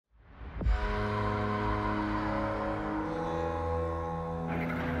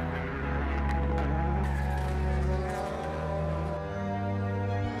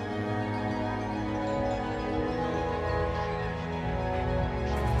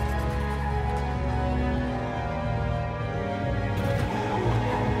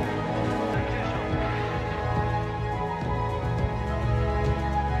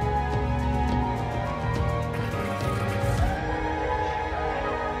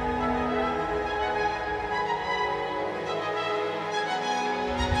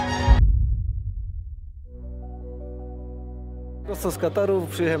Prosto z Kataru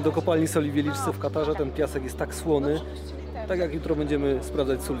przyjechałem do kopalni soli w Wieliczce w Katarze. Ten piasek jest tak słony, tak jak jutro będziemy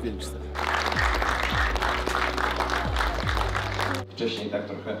sprawdzać sól w Wieliczce. Wcześniej tak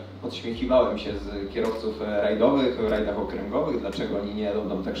trochę podśmiechiwałem się z kierowców rajdowych, w rajdach okręgowych, dlaczego oni nie jadą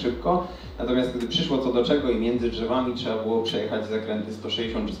tam tak szybko. Natomiast gdy przyszło co do czego i między drzewami trzeba było przejechać zakręty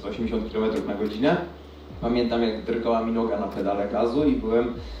 160 czy 180 km na godzinę, pamiętam jak drgała mi noga na pedale gazu i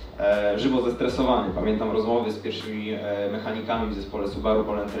byłem żywo zestresowany. Pamiętam rozmowy z pierwszymi mechanikami w zespole Subaru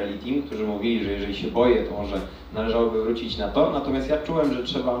Poland Rally Team, którzy mówili, że jeżeli się boję, to może należałoby wrócić na tor. Natomiast ja czułem, że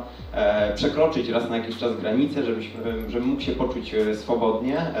trzeba przekroczyć raz na jakiś czas granicę, żebym mógł się poczuć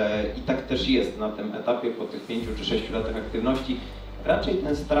swobodnie. I tak też jest na tym etapie po tych 5 czy 6 latach aktywności. Raczej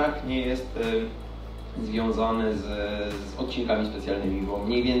ten strach nie jest związany z odcinkami specjalnymi, bo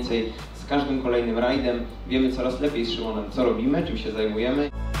mniej więcej z każdym kolejnym rajdem wiemy coraz lepiej z Szymonem, co robimy, czym się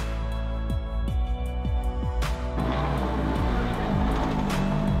zajmujemy.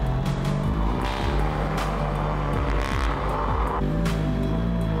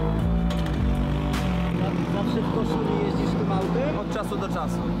 Zawsze w koszuli jeździsz tym autem? Od czasu do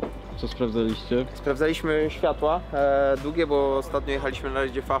czasu. Co sprawdzaliście? Sprawdzaliśmy światła długie, bo ostatnio jechaliśmy na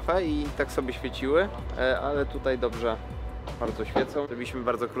razie Fafę i tak sobie świeciły, ale tutaj dobrze bardzo świecą. Zrobiliśmy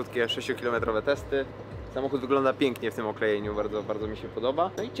bardzo krótkie 6-kilometrowe testy. Samochód wygląda pięknie w tym oklejeniu, bardzo mi się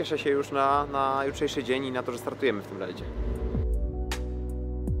podoba. No i cieszę się już na jutrzejszy dzień i na to, że startujemy w tym rajdzie.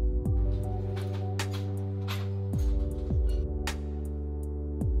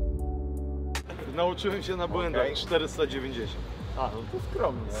 Nauczyłem się na błędach, 490. A, no to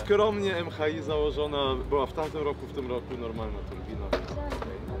skromnie. Skromnie MHI założona, była w tamtym roku, w tym roku normalna turbina.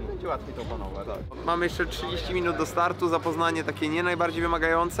 Będzie łatwiej to opanować. Tak. Mamy jeszcze 30 minut do startu, zapoznanie takie nie najbardziej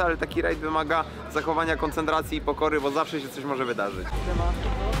wymagające, ale taki rajd wymaga zachowania koncentracji i pokory, bo zawsze się coś może wydarzyć.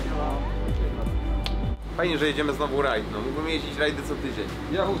 Fajnie, że jedziemy znowu rajd, no mógłbym jeździć rajdy co tydzień.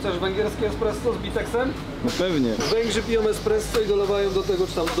 Jachu, chcesz węgierskie espresso z biteksem? No pewnie. Węgrzy piją espresso i dolewają do tego,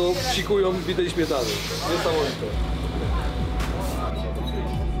 czy tam psikują bitej śmietany. Niesamowite.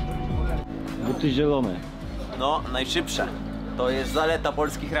 Buty zielone. No, najszybsze. To jest zaleta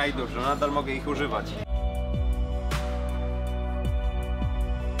polskich rajdów, że nadal mogę ich używać.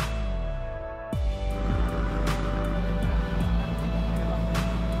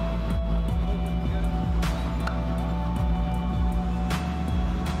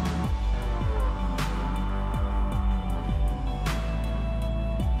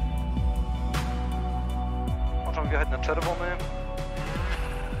 Możemy wjechać na czerwony.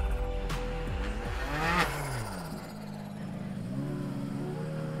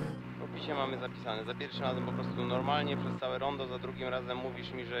 Mamy zapisane. Za pierwszym razem po prostu normalnie przez całe rondo, za drugim razem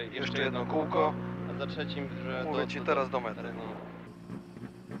mówisz mi, że jeszcze jedno kółko, a za trzecim, że mówię ci teraz do metry.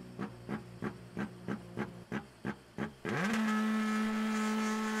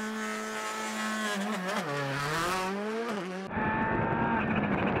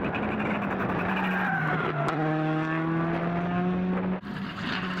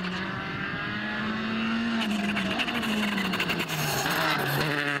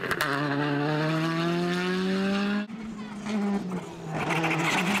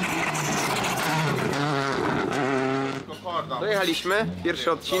 Dojechaliśmy,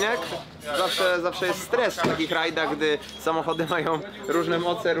 pierwszy odcinek. Zawsze jest stres w takich rajdach, gdy samochody mają różne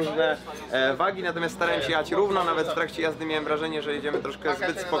moce, różne wagi, natomiast starałem się jechać równo, nawet w trakcie jazdy miałem wrażenie, że jedziemy troszkę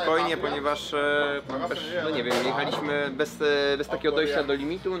zbyt spokojnie, ponieważ no nie wiem, jechaliśmy bez takiego dojścia do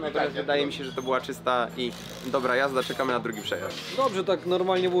limitu, natomiast wydaje mi się, że to była czysta i dobra jazda, czekamy na drugi przejazd. Dobrze, tak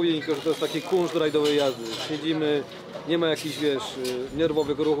normalnie mówię, Niko, że to jest taki kunszt rajdowej jazdy. Siedzimy, nie ma jakichś, wiesz,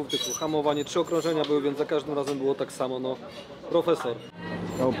 nerwowych ruchów typu hamowanie, 3 okrążenia były, więc za każdym razem było tak samo, no. Profesor.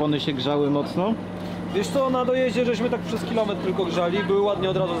 A opony się grzały mocno? Wiesz co, na dojeździe żeśmy tak przez kilometr tylko grzali, były ładnie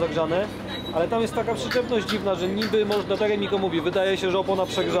od razu zagrzane, ale tam jest taka przyczepność dziwna, że niby można, tak jak Miko mówi, wydaje się, że opona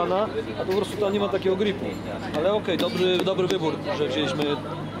przegrzana, a po prostu tam nie ma takiego gripu. Ale okej, dobry wybór, że wzięliśmy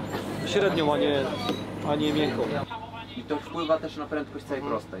średnią, a nie miękką. I to wpływa też na prędkość całej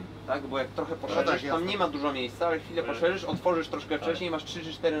prostej, tak? Bo jak trochę poszerzysz, tam nie ma dużo miejsca, ale chwilę poszerzysz, otworzysz troszkę wcześniej, masz 3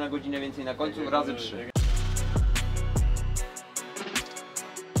 czy 4 na godzinę więcej na końcu, razy 3.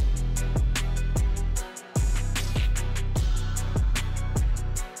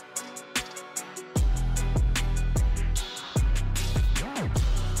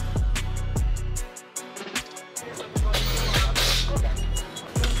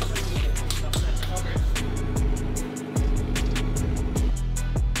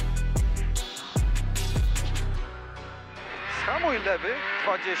 Hamuj lewy,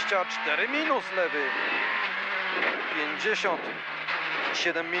 24 minus lewy, 50,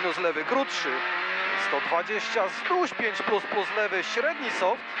 7 minus lewy, krótszy, 120, zdróż 5 plus lewy, średni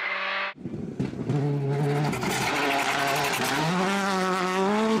soft.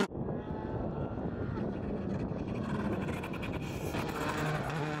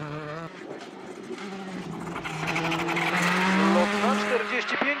 Lotna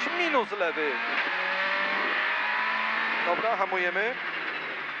 45 minus lewy. Dobra, hamujemy.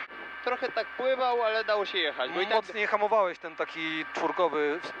 Trochę tak pływał, ale dało się jechać. Bo i tak... Mocniej hamowałeś ten taki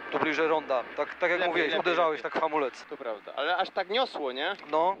czwórkowy, tu bliżej ronda. Tak jak mówiłeś, uderzałeś tak w hamulec. To prawda, ale aż tak niosło, nie?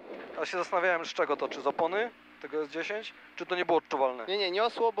 No, a się zastanawiałem, z czego to, czy z opony tego S10, czy to nie było odczuwalne? Nie,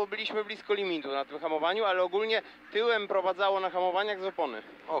 niosło, bo byliśmy blisko limitu na tym hamowaniu, ale ogólnie tyłem prowadzało na hamowaniach z opony.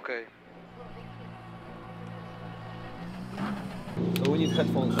 Okej. So we need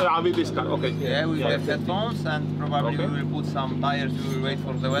headphones. With this car, okay. Yeah, we have headphones and probably we will put some tires, we will wait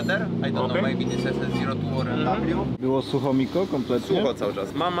for the weather. I don't know, maybe this is a 02 or a W. Było sucho, Miko, kompletnie? Sucho cały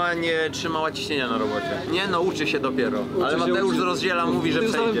czas. Mama nie trzymała ciśnienia na robocie. Nie no, uczy się dopiero. Ale Mateusz rozdziela, mówi, że W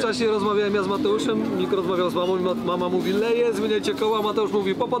tym samym przejdzie. czasie rozmawiałem ja z Mateuszem, Miko rozmawiał z mamą i mama mówi leje, zmieniajcie koła, Mateusz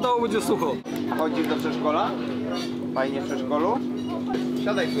mówi popadało, będzie sucho. Chodzisz do przedszkola? Fajnie w przedszkolu?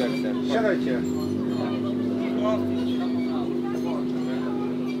 Siadaj tu jak chcesz. Siadajcie.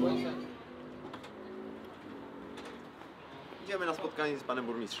 Idziemy na spotkanie z panem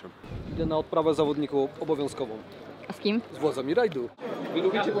burmistrzem. Idę na odprawę zawodników obowiązkową. A z kim? Z władzami rajdu. Wy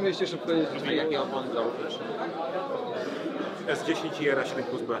lubicie po mieście szybko jeździć? Jaki ma pan założyć? S10 i ERA 7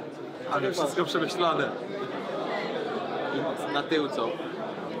 plus B. Ale wszystko przemyślane. Na tył co?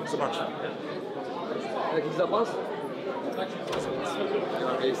 Zobacz. Jakiś zapas?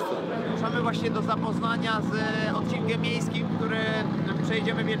 Na miejscu. Ruszamy właśnie do zapoznania z odcinkiem miejskim, który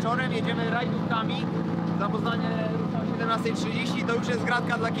przejdziemy wieczorem. Jedziemy rajdówkami. Zapoznanie rusza o 17:30. To już jest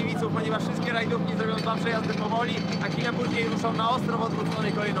gratka dla kibiców, ponieważ wszystkie rajdówki zrobią 2 przejazdy powoli, a chwilę później ruszą na ostro w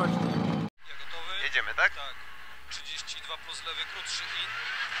odwróconej kolejności. Ja gotowy? Jedziemy, tak? Tak. 32 plus lewy, krótszy in.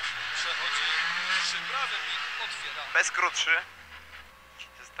 Przechodzi 3 prawy in, otwiera. Bez krótszy.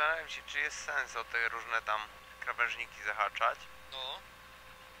 Zastanawiam się, czy jest sens o te różne tam krawężniki zahaczać. No.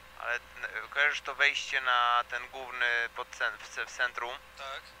 Ale kojarzysz to wejście na ten główny w centrum,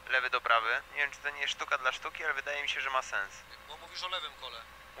 Tak. lewy do prawy. Nie wiem, czy to nie jest sztuka dla sztuki, ale wydaje mi się, że ma sens. Bo mówisz o lewym kole.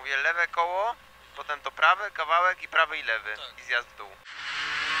 Mówię lewe koło, potem to prawy kawałek i prawy i lewy. Tak. I zjazd w dół.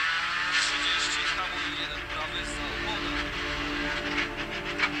 30, hamuj, 1 prawy za opony.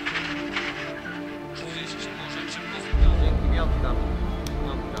 30, może 3 plus prawy. Dzięki, miątka.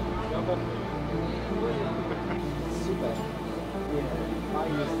 Super.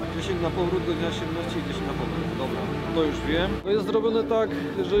 10 na powrót, godzina 17 i 10 na powrót. Dobra, to już wiem. To jest zrobione tak,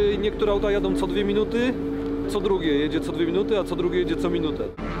 że niektóre auta jadą co 2 minuty, co drugie jedzie co 2 minuty, a co drugie jedzie co minutę.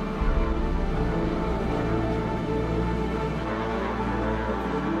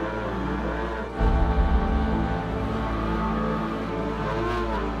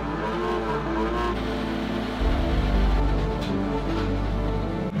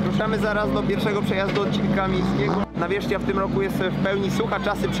 Ruszamy zaraz do pierwszego przejazdu odcinka miejskiego. Nawierzchnia w tym roku jest w pełni sucha,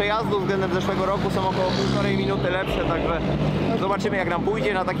 czasy przejazdu względem zeszłego roku są około 1,5 minuty lepsze, także zobaczymy jak nam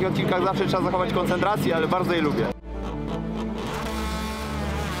pójdzie. Na takich odcinkach zawsze trzeba zachować koncentrację, ale bardzo je lubię.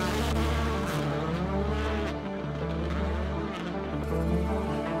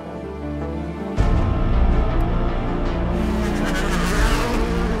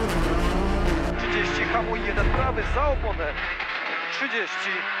 Hamuj, 1 prawy za oponę. 30,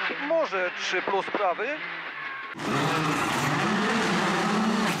 może 3 plus prawy.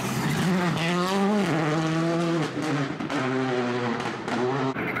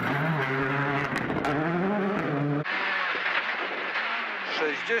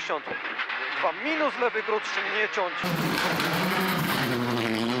 Sześćdziesiąt. 2 minus lewy, krótszy, nie ciąć.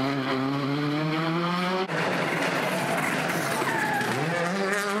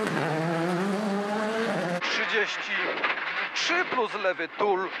 3 plus lewy,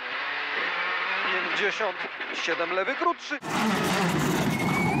 tul. 50, 7 lewy, krótszy.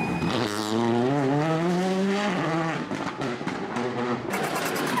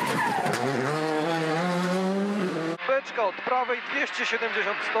 Beczka od prawej,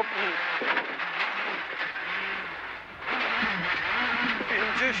 270 stopni.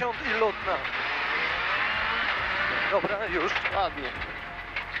 50 i lotna. Dobra, już. Ładnie.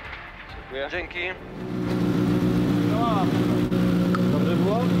 Dziękuję. Dzięki. Dobrze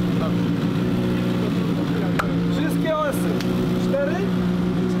było? Wszystkie OS-y. 4?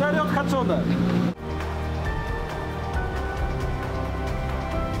 4 odhaczone.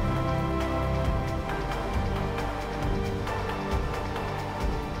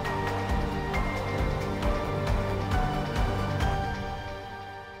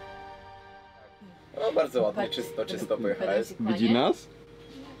 No bardzo ładnie, czysto pojechałeś. Widzi nas?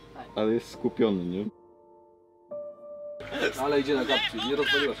 Ale jest skupiony, nie? Ale idzie na kapci, nie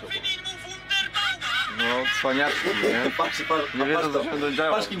rozwaliła się. No, cwaniaczki, nie? Patrz, nie wiedzą, co się będzie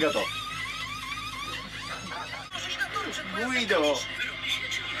działo. Patrz, Kinga, to. Guido!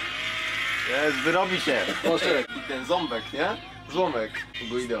 Jest, wyrobi się. Proszę. I ten ząbek, nie? Złomek.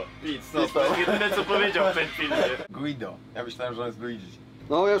 Guido. Nic, no to jest jedyne co powiedział w tym filmie. Guido. Ja myślałem, że on jest Luigi.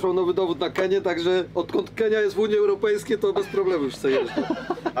 No ja już mam nowy dowód na Kenię, także odkąd Kenia jest w Unii Europejskiej, to bez problemu już sobie jeżdżę.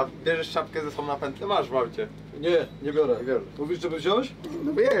 A bierzesz czapkę ze sobą na pętlę? Masz w aucie. Nie biorę. Nie biorę. Mówisz, żeby wziąć?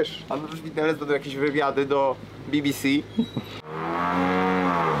 No wiesz. A już widelec do jakieś wywiady do BBC.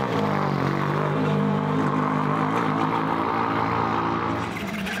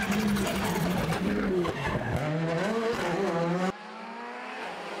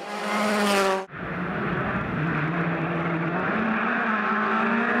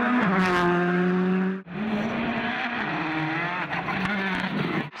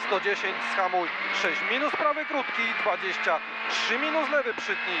 Schamuj, 6 minus prawy krótki, 23 minus lewy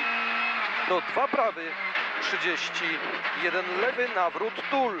przytnij, do 2 prawy, 31 lewy nawrót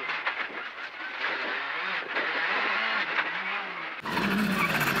tul.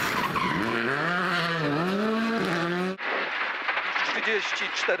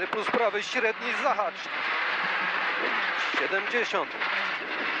 ...34 plus prawy średni zahacz, 70,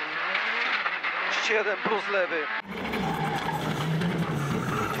 7 plus lewy.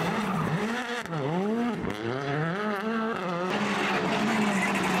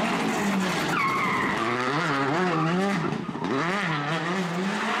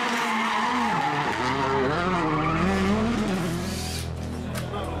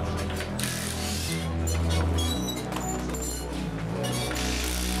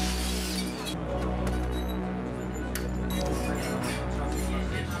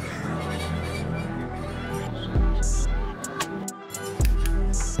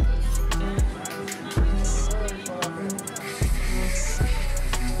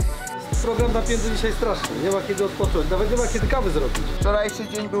 Program napięty dzisiaj strasznie, nie ma kiedy odpocząć, nawet nie ma kiedy kawy zrobić. Wczorajszy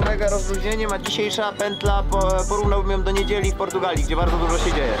dzień był mega rozluźnieniem, a dzisiejsza pętla porównałbym ją do niedzieli w Portugalii, gdzie bardzo dużo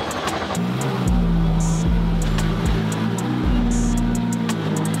się dzieje.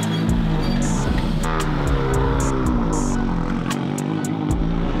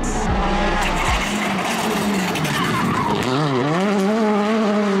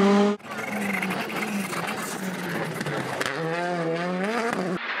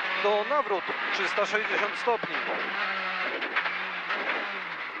 Nawrót 360 stopni.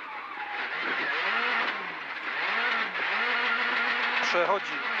 Przechodzi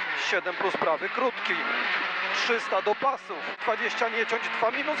 7 plus prawy krótki, 300 do pasów, 20 nie ciąć,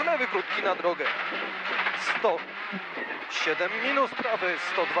 2 minus lewy krótki na drogę, 100, 7 minus prawy,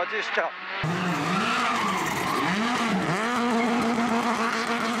 120.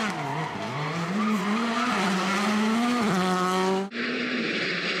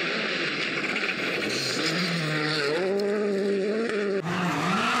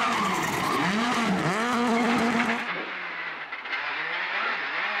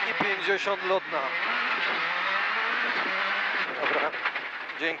 Lotna. Dobra,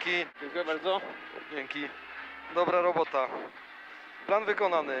 dzięki. Dziękuję bardzo. Dzięki. Dobra robota. Plan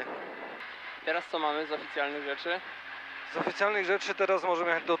wykonany. Teraz co mamy z oficjalnych rzeczy? Z oficjalnych rzeczy teraz możemy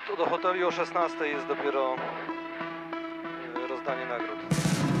jechać do hotelu o 16 jest dopiero rozdanie nagród.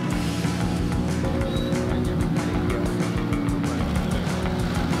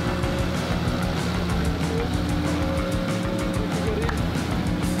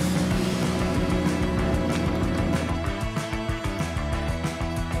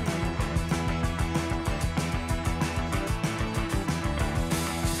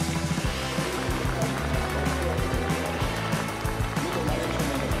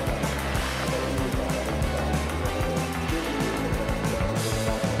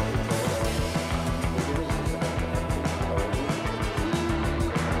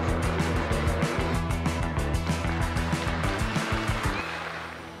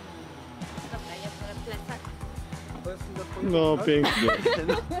 No pięknie.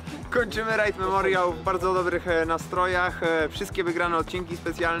 Kończymy Rajd Memoriał w bardzo dobrych nastrojach. Wszystkie wygrane odcinki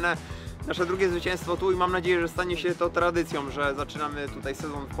specjalne. Nasze drugie zwycięstwo tu i mam nadzieję, że stanie się to tradycją, że zaczynamy tutaj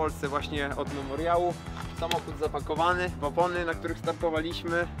sezon w Polsce właśnie od Memoriału. Samochód zapakowany w opony, na których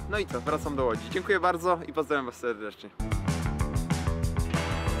startowaliśmy. No i co, wracam do Łodzi. Dziękuję bardzo i pozdrawiam Was serdecznie.